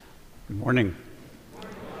Good morning.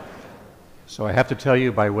 So I have to tell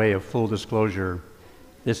you, by way of full disclosure,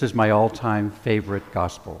 this is my all-time favorite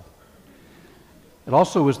gospel. It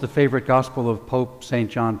also was the favorite gospel of Pope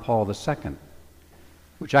St. John Paul II,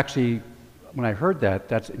 which actually, when I heard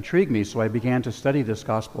that intrigued me, so I began to study this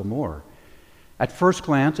gospel more. At first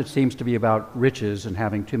glance, it seems to be about riches and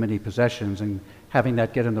having too many possessions and having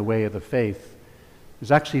that get in the way of the faith.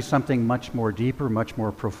 There's actually something much more deeper, much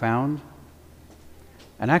more profound,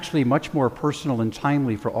 and actually much more personal and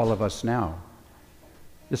timely for all of us now.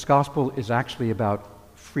 This gospel is actually about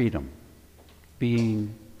freedom,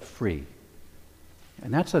 being free.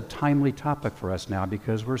 And that's a timely topic for us now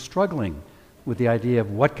because we're struggling with the idea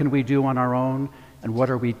of what can we do on our own and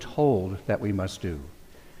what are we told that we must do.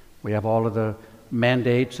 We have all of the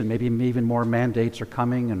mandates, and maybe even more mandates are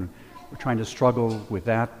coming, and we're trying to struggle with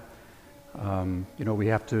that. We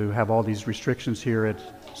have to have all these restrictions here at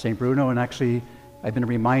St. Bruno, and actually I've been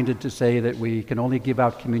reminded to say that we can only give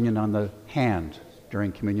out communion on the hand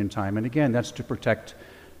during communion time. And again, that's to protect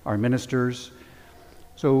our ministers.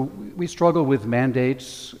 So we struggle with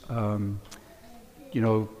mandates.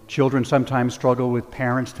 Children sometimes struggle with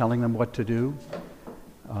parents telling them what to do.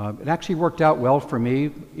 It actually worked out well for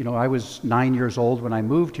me. I was 9 years old when I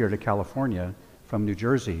moved here to California from New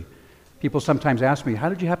Jersey. People sometimes ask me, how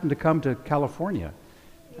did you happen to come to California?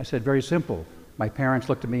 I said, very simple. My parents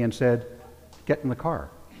looked at me and said, get in the car.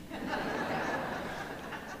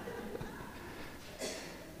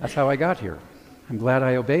 That's how I got here. I'm glad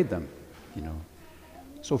I obeyed them,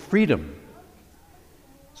 So freedom.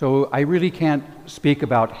 So I really can't speak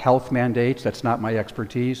about health mandates. That's not my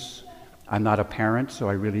expertise. I'm not a parent, so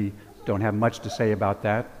I really don't have much to say about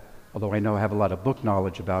that, although I know I have a lot of book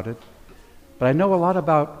knowledge about it. But I know a lot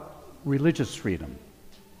about religious freedom,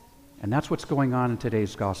 and that's what's going on in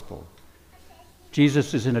today's gospel.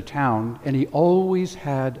 Jesus is in a town, and he always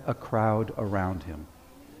had a crowd around him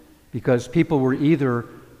because people were either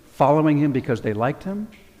following him because they liked him,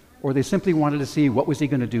 or they simply wanted to see what was he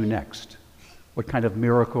going to do next, what kind of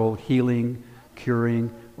miracle, healing,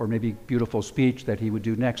 curing, or maybe beautiful speech that he would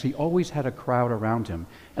do next. He always had a crowd around him.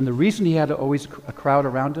 And the reason he had always a crowd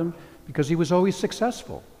around him, because he was always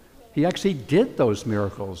successful. He actually did those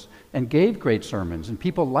miracles and gave great sermons, and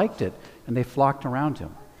people liked it, and they flocked around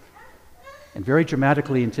him. And very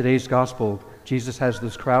dramatically in today's gospel, Jesus has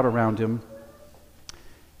this crowd around him,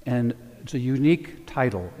 and it's a unique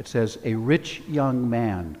title. It says, a rich young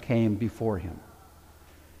man came before him.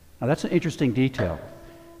 Now that's an interesting detail.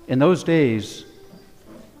 In those days,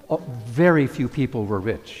 very few people were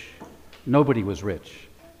rich. Nobody was rich.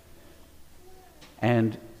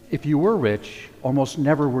 And if you were rich, almost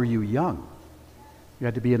never were you young. You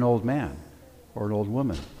had to be an old man or an old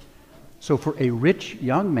woman. So for a rich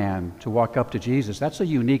young man to walk up to Jesus, that's a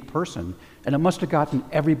unique person, and it must have gotten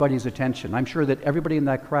everybody's attention. I'm sure that everybody in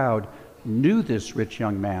that crowd knew this rich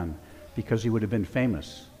young man because he would have been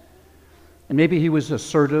famous. And maybe he was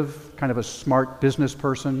assertive, kind of a smart business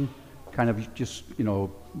person, kind of just,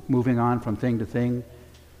 moving on from thing to thing,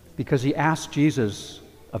 because he asked Jesus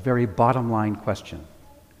a very bottom line question.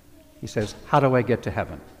 He says, how do I get to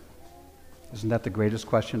heaven? Isn't that the greatest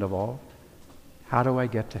question of all? How do I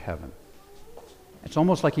get to heaven? It's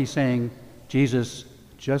almost like he's saying, Jesus,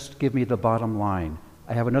 just give me the bottom line.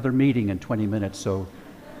 I have another meeting in 20 minutes, so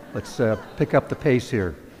let's pick up the pace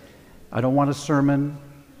here. I don't want a sermon.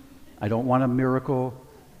 I don't want a miracle.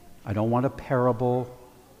 I don't want a parable.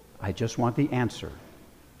 I just want the answer.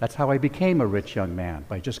 That's how I became a rich young man,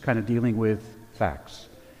 by just kind of dealing with facts.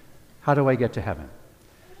 How do I get to heaven?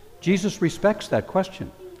 Jesus respects that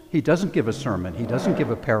question. He doesn't give a sermon. He doesn't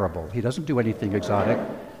give a parable. He doesn't do anything exotic.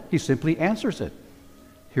 He simply answers it.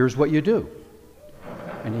 Here's what you do.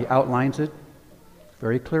 And he outlines it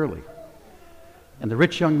very clearly. And the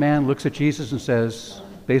rich young man looks at Jesus and says,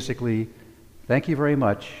 basically, thank you very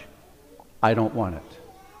much. I don't want it.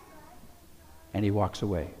 And he walks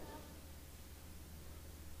away.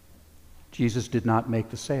 Jesus did not make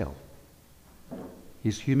the sale.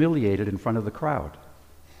 He's humiliated in front of the crowd.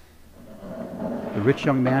 The rich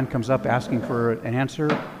young man comes up asking for an answer,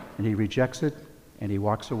 and he rejects it, and he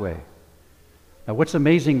walks away. Now, what's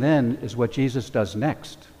amazing then is what Jesus does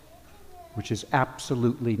next, which is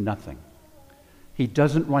absolutely nothing. He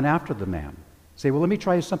doesn't run after the man. Say, well, let me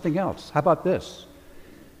try something else. How about this?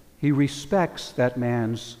 He respects that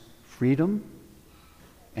man's freedom,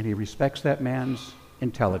 and he respects that man's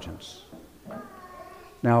intelligence.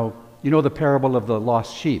 Now, you know the parable of the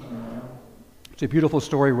lost sheep. It's a beautiful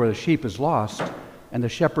story where the sheep is lost, and the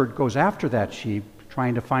shepherd goes after that sheep,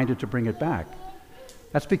 trying to find it to bring it back.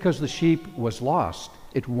 That's because the sheep was lost.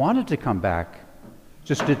 It wanted to come back,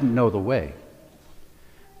 just didn't know the way.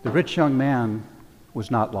 The rich young man was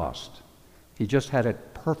not lost. He just had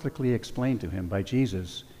it perfectly explained to him by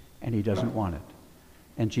Jesus, and he doesn't want it.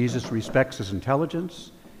 And Jesus respects his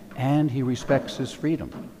intelligence, and he respects his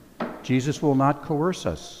freedom. Jesus will not coerce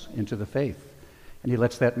us into the faith, and he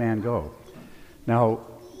lets that man go. Now,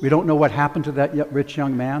 we don't know what happened to that rich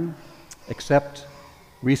young man, except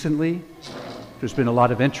recently there's been a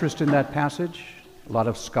lot of interest in that passage, a lot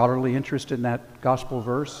of scholarly interest in that gospel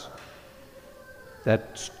verse.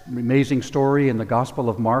 That amazing story in the Gospel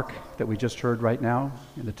of Mark that we just heard right now,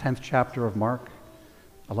 in the 10th chapter of Mark.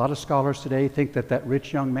 A lot of scholars today think that that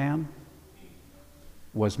rich young man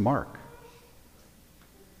was Mark.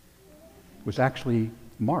 It was actually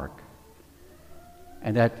Mark.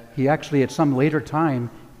 And that he actually at some later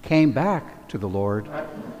time came back to the Lord,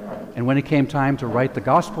 and when it came time to write the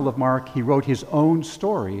Gospel of Mark, he wrote his own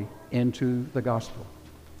story into the Gospel.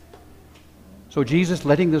 So Jesus,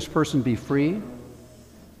 letting this person be free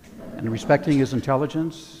and respecting his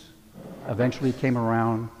intelligence, eventually came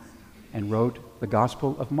around and wrote the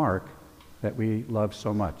Gospel of Mark that we love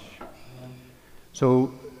so much.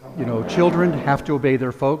 So, children have to obey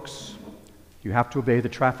their folks. You have to obey the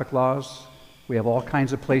traffic laws. We have all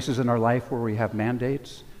kinds of places in our life where we have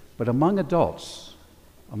mandates. But among adults,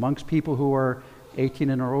 amongst people who are 18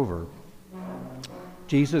 and or over,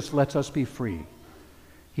 Jesus lets us be free.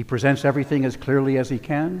 He presents everything as clearly as he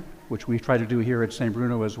can, which we try to do here at St.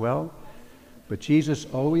 Bruno as well. But Jesus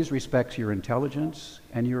always respects your intelligence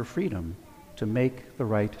and your freedom to make the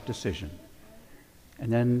right decision.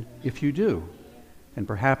 And then if you do, then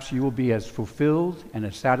perhaps you will be as fulfilled and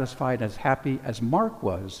as satisfied, as happy as Mark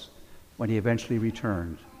was when he eventually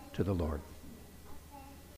returned to the Lord.